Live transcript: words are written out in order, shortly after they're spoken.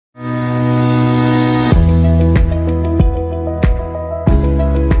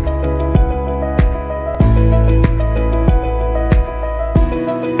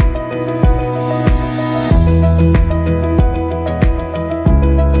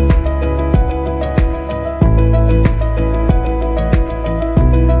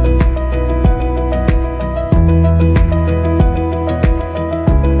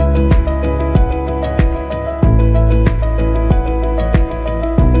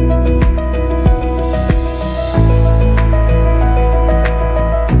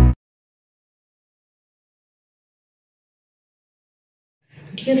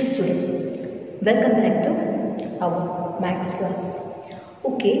Welcome back to our maths class.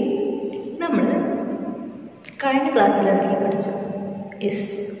 Okay, നമ്മൾ കഴിഞ്ഞ ക്ലാസ്സിൽ എന്തൊക്കെ പഠിച്ചു?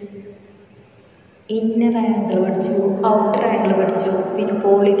 ഇന്നർ ആംഗിൾ പഠിച്ചു, ഔട്ടർ ആംഗിൾ പഠിച്ചു, പിന്നെ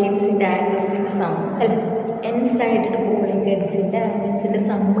പോളിഗൺസിൻ്റെ ആംഗിൾസിൻ്റെ സം അല്ലേ? എൻ സൈഡഡ് പോളിഗൺസിൻ്റെ ആംഗിൾസിൻ്റെ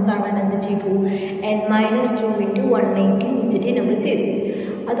സം കാണാൻ എന്ത് ചെയ്തു? n-2 × 180 വെച്ചിട്ട് നമ്മൾ ചെയ്തു.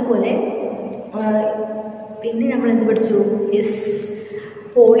 അതുപോലെ പിന്നെ നമ്മൾ എന്ത് പഠിച്ചു?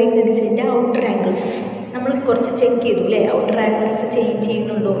 പോളിഗൺസിൻ്റെ ഔട്ടർ ആംഗിൾസ് നമ്മൾ കുറച്ച് ചെക്ക് ചെയ്തു അല്ലേ? ഔട്ടർ ആംഗിൾസ് ചേഞ്ച്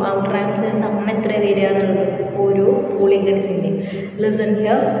ചെയ്യുന്നുണ്ടോ, ഔട്ടർ ആംഗിൾസിൻ്റെ സം എത്ര വരിക എന്നുള്ളത് ഓരോ പോളിഗൺസിൻ്റെ. Listen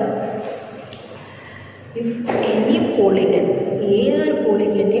here, if any polygon, ഏതൊരു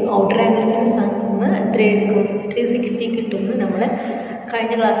പോളിഗൻ്റെ ഔട്ടർ ആംഗിൾസിൻ്റെ സം എത്ര എടുക്കും? 360 കിട്ടുമെന്ന് നമ്മൾ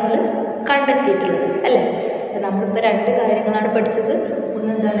കഴിഞ്ഞ ക്ലാസ്സിൽ കണ്ടെത്തിയിട്ടുള്ളത് അല്ലേ? അപ്പോൾ നമ്മളിപ്പോൾ രണ്ട് കാര്യങ്ങളാണ് പഠിച്ചത്.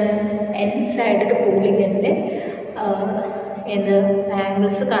 ഒന്നെന്താണ്? എൻ സൈഡഡ് പോളിഗണിൻ്റെ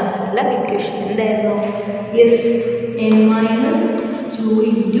ആംഗിൾസ് കാണാനുള്ള ഇക്വേഷൻ എന്തായിരുന്നു? n-2 ×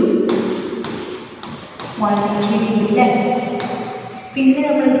 180 അല്ലേ? പിന്നെ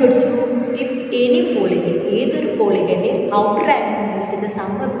നമ്മളെന്ത് പഠിച്ചു? ഇഫ് എനി പോളിഗൺ, ഏതൊരു പോളിഗൻ്റെ ഔട്ടർ ആംഗിൾസിൻ്റെ സം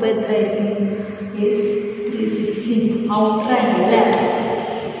ഇപ്പോൾ എത്ര ആയിരിക്കും? 360 ഔട്ടർ ആംഗിൾ അല്ലേ?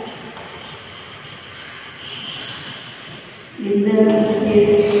 ഇത്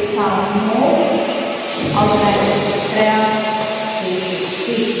സം ഓഫ് ഔട്ടർ ആംഗിൾസ് എത്രയാണ്?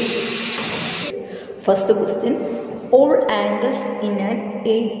 360. First question, all angles in an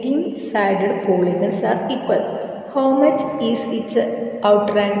 18-sided polygon are equal. How much is each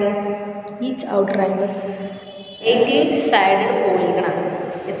outer angle? 18-sided polygon ആണ്.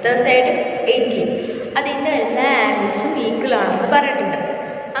 എത്ര സൈഡ്? 18. അതിൻ്റെ എല്ലാ ആംഗിൾസും ഈക്വൽ ആണെന്ന് പറഞ്ഞിട്ടുണ്ട്.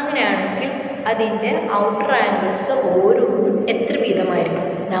 അങ്ങനെയാണെങ്കിൽ അതിൻ്റെ ഔട്ടർ ആംഗിൾസ് ഓരോന്നും എത്ര വീതമായിരിക്കും?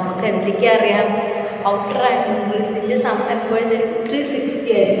 നമുക്ക് എന്തൊക്കെ അറിയാം? ഔട്ടർ ആംഗിൾസിൻ്റെ സം എപ്പോഴും 360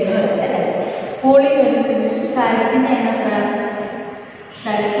 ആയിരിക്കും അല്ലേ? പോളിഗൺസിൻ്റെ സൈഡ്സിൻ്റെ എത്ര?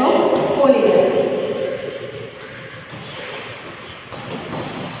 Sides of polygon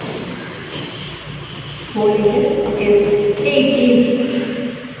is 18.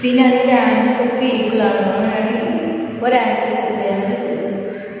 പിന്നെ അതിൻ്റെ ആംഗിൾസ് ഒക്കെ ഈക്വൽ ആണ്. അങ്ങനെയാണെങ്കിൽ ഒരു ആംഗിൾസ് എത്രയാണ്?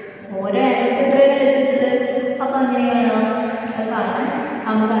 ഓരോ ആംഗിൾസ് എത്രയാണ് വെച്ചിട്ട് അപ്പം അങ്ങനെയാണ് അത് കാണാൻ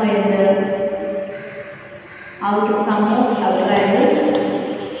നമുക്കറിയുന്നത്. Outer some of outer angles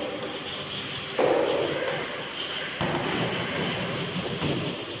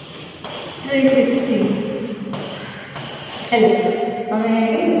അല്ലേ?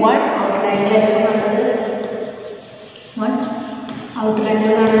 അങ്ങനെയാണെങ്കിൽ വൺ ഔട്ടർ ആംഗിൾ എത്ര കണ്ടത്? വൺ ഔട്ടർ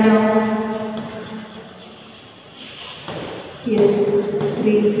ആംഗിൾ കാണാനോ?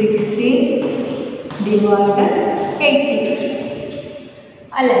 360 ഡിവൈഡഡ് 80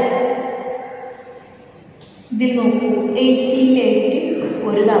 അല്ലേ? ഇതിൽ നോക്കൂ, 18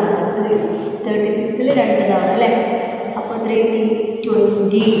 ഒരു തവണ, 36 രണ്ട് തവണ അല്ലേ? അപ്പോൾ 20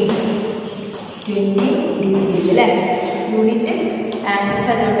 ഡിഗ്രി അല്ലേ? യൂണിറ്റ് ആംഗിൾസ്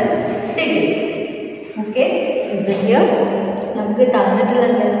അതുകൊണ്ട് ഡിഗ്രി. ഓക്കെ, നമുക്ക്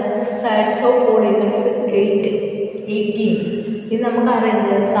തന്നിട്ടുള്ള സൈഡ്സ് ഓഫ് പോളിഗൺസ് 18. ഇത് നമുക്ക്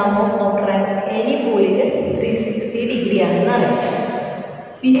അറിയുന്നത് some of outer angles any polygon 360 degree ആണെന്ന് അറിയാം.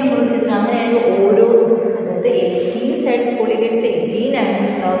 പിന്നെ നമ്മൾ അങ്ങനെയാണെങ്കിൽ ഓരോന്നും, അതായത് 18 സൈഡ് പോളിഗൺസ് 18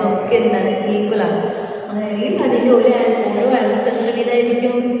 ആംഗിൾസ് അതൊക്കെ എന്താണ്? ഈക്വൽ ആണ്. അങ്ങനെയാണെങ്കിൽ അതിൻ്റെ ഓരോ ആംഗിൾസ് എത്ര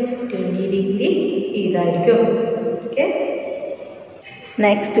ഇതായിരിക്കും? 20 ഡിഗ്രി ഇതായിരിക്കും. Okay,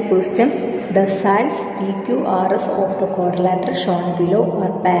 next question, the sides PQRS of the quadrilateral shown below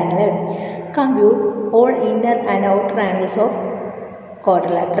are parallel. Compute all inner and outer angles of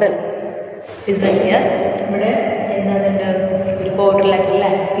quadrilateral. ഇവിടെ എന്താണ്? ഒരു quadrilateral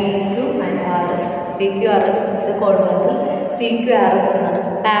PQ and RS. PQRS is a quadrilateral. PQRS എന്നാണ്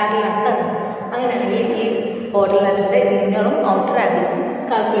parallel ആണ് തന്നത്. അങ്ങനെയാണെങ്കിൽ ഈ ക്വാഡ്രിലാറ്ററിൻ്റെ ഇന്നറും outer ആംഗിൾസും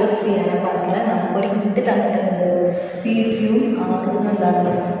calculate ചെയ്യാനാണ് പറഞ്ഞത്. നമുക്കൊരു ഹിന്റ് തന്നിട്ടുണ്ട്. PQRS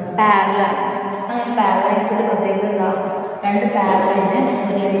എന്താണ്? പാരലൽ. അങ്ങനെ പാരലൈസിൻ്റെ പ്രത്യേകത ഉണ്ടാകും. രണ്ട് പാരലലിനെ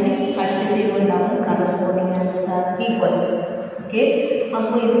ഒരു ലൈനിന് cut ചെയ്യുമ്പോണ്ടാകും corresponding angles are equal. Okay,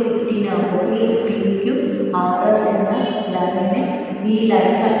 അപ്പോൾ ഇത് 15 ആകുമ്പോൾ ഈ PQRS എന്ന ലൈനിനെ ഈ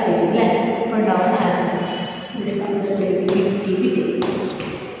ലൈൻ കട്ട് ചെയ്യും അല്ലേ? അപ്പോൾ ഉണ്ടാവുന്ന ആംഗിൾസ് 50 കിട്ടി.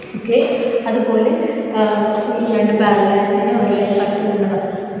 ഓക്കെ, അതുപോലെ ഈ രണ്ട് പാരലൈസിനെ ഒരു ലൈൻ കട്ട് ചെയ്യുന്നതാണ്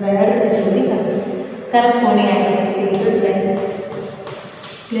വേറെ ജോലി കറസ്പോണ്ടിങ് ആംഗിൾസ്.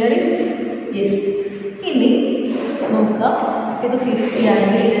 ക്ലിയർ? യെസ്. ഇനി നോക്കാം, ഇത് 50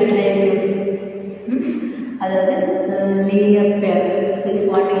 ആണെങ്കിൽ ഇത് എത്രയായിരിക്കും? അതായത് ലീനിയർ പെയർ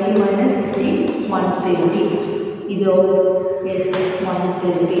 180 - 50 130. ഇതോ? യെസ്,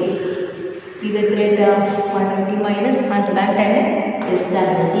 130. ഇത് എത്രയുണ്ട്? 180 - 110 is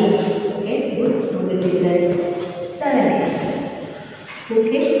 70. Okay, good. 70.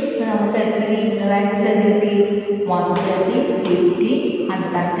 Okay, now we have inner angles 130, 50,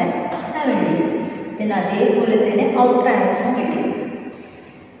 170. Then again, outer angles.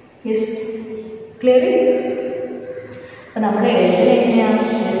 Yes, clear? So now we have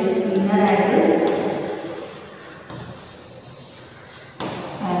inner angles.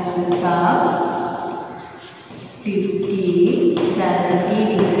 Angles are 50, 70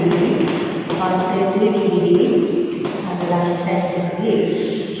 degree, 130 degree, 110 degree.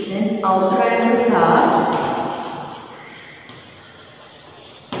 Then outer angles are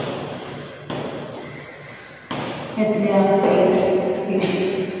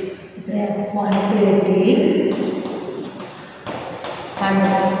 130,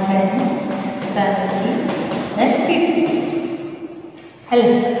 110, 70, and 50. Hello.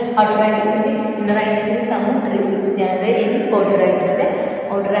 Outer angles and inner angles sum 360 and in outer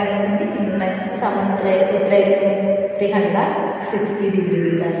angles and inner angles sum 360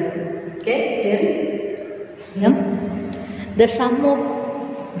 degree. Okay, clear? Yeah. The sum of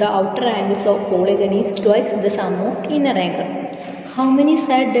the outer angles of polygon is twice the sum of inner angle. How many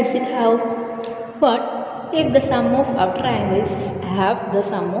sides does it have? What if the sum of outer angles have the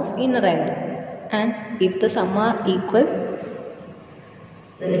sum of inner angle, and if the sum are equal?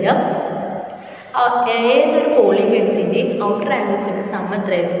 ഏതൊരു പോളിഗൺസിൻ്റെ outer ആംഗിൾസിൻ്റെ some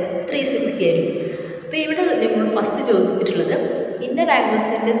എത്രയായിരുന്നു? 360 ആയിരുന്നു. അപ്പോൾ ഇവിടെ നമ്മൾ first ചോദിച്ചിട്ടുള്ളത് inner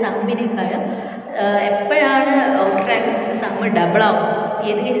ആംഗിൾസിൻ്റെ സമ്മിനേക്കാളും എപ്പോഴാണ് outer ആംഗിൾസിൻ്റെ sum double ആവും?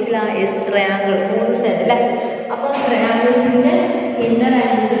 ഏത് കേസിലാണ്? എസ് ട്രയാങ്കിൾ 3 സൈഡ് അല്ലേ? അപ്പോൾ ട്രയാങ്കിൾസിൻ്റെ ഇന്നർ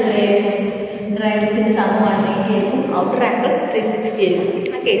ആംഗിൾസ് എത്രയായിരിക്കും? ഇന്നർ ആംഗിൾസിൻ്റെ സമ്മ് 180 ആയിരിക്കും, ഔട്ടർ ആംഗിൾ 360 ആയിരിക്കും.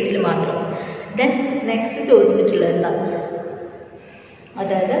 ആ കേസിൽ മാത്രം. ദെൻ നെക്സ്റ്റ് ചോദിച്ചിട്ടുള്ളത് എന്താ?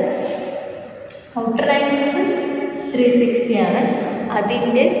 അതായത് ഔട്ടർ ആംഗിൾസ് 360 ആണ്,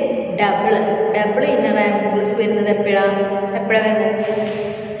 അതിൻ്റെ ഡബിൾ ഇന്നർ ആംഗിൾസ് വരുന്നത് എപ്പോഴാണ് വരുന്നത്?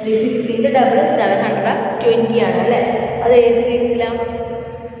 360ൻ്റെ ഡബിൾ 720 ആണ് അല്ലേ? അത് ഏത് കേസിലാണ്?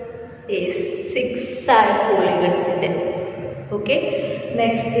 6 സൈഡ് പോളിഗൺസിൻ്റെ. ഓക്കെ,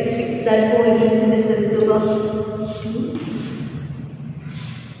 നെക്സ്റ്റ് 6 സൈഡ് പോളിഗൺസിൻ്റെ ശ്രദ്ധിച്ചു നോക്കാം.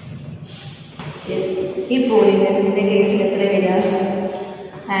 യെസ്, ഈ പോളിഗൺസിൻ്റെ കേസിൽ എത്ര വരിക?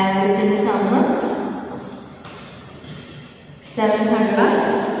 ആംഗിൾസിൻ്റെ സമ്മ്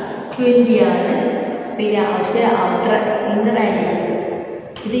 720 ആണ്. പിന്നെ പക്ഷേ ഇന്നർ ആംഗിൾസ്,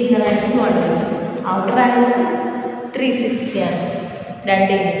 ഇത് ഇന്നർ ആംഗിൾസ് 120, ഔട്ടർ ആംഗിൾസ് 360 ആണ്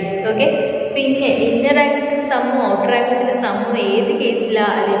രണ്ടിന്. ഓക്കെ, പിന്നെ ഇന്നർ ആംഗിൾസിൻ്റെ സമ്മും ഔട്ടർ ആംഗിൾസിൻ്റെ സമ്മും ഏത്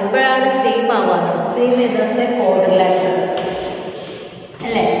കേസിലാണ് അല്ല എപ്പോഴാണ് സെയിം ആവാറുള്ളത്? സെയിം ഏതാ? ക്വാഡ്രിലാറ്ററൽ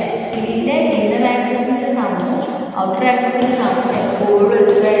അല്ലേ? ഇതിൻ്റെ ഇന്നർ ആംഗിൾസിൻ്റെ സമ്മും ഔട്ടർ ആംഗിൾസിൻ്റെ സമ്മും എപ്പോഴും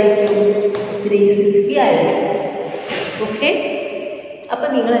എത്രയായിരിക്കും? 360 ആയിരിക്കും. ഓക്കെ, അപ്പോൾ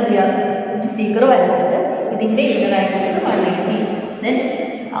നിങ്ങൾ എന്ത് ചെയ്യുക? ഫിഗർ വരച്ചിട്ട് ഇതിൻ്റെ ഇന്നർ ആംഗിൾസ് 180, ദെൻ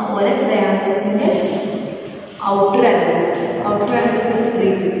അതുപോലെ ട്രയാങ്കിൾസിൻ്റെ outer angles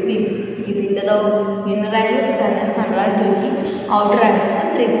 360, ഇതിൻ്റെതോ inner angles 720, outer angles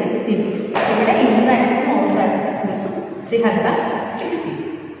 360. ഇവിടെ inner ആംഗിൾസും outer ആംഗിൾസും 360.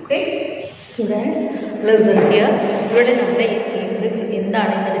 Okay students, listen here. ഇവിടെ നമ്മുടെ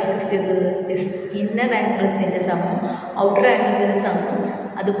എന്താണ് ഇന്ന് ഡിസ്കസ് ചെയ്തത്? ഇന്നർ ആംഗിൾസിൻ്റെ സമ്മും ഔട്ടർ ആംഗിൾസിൻ്റെ സമ്മും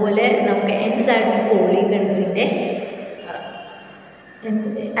അതുപോലെ നമുക്ക് എൻ സൈഡ് പോളിഗൺസിൻ്റെ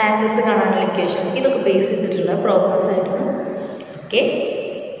ആംഗിൾസ് കാണാനുള്ള ഇക്വേഷൻ, ഇതൊക്കെ ബേസ് ചെയ്തിട്ടുള്ള പ്രോബ്ലംസ് ആയിരുന്നു. ഓക്കെ,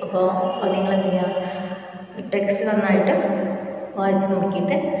 അപ്പോൾ നിങ്ങൾ എന്ത് ചെയ്യുക? ടെക്സ്റ്റ് നന്നായിട്ട് വായിച്ച്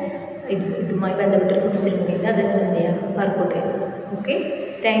നോക്കിയിട്ട് ഇതുമായി ബന്ധപ്പെട്ടൊരു ക്വസ്റ്റ്യൻ നോക്കിയിട്ട് അതിൽ എന്ത് ചെയ്യുക? വർക്കൗട്ട് ചെയ്യുക. Okay,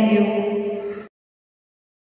 thank you.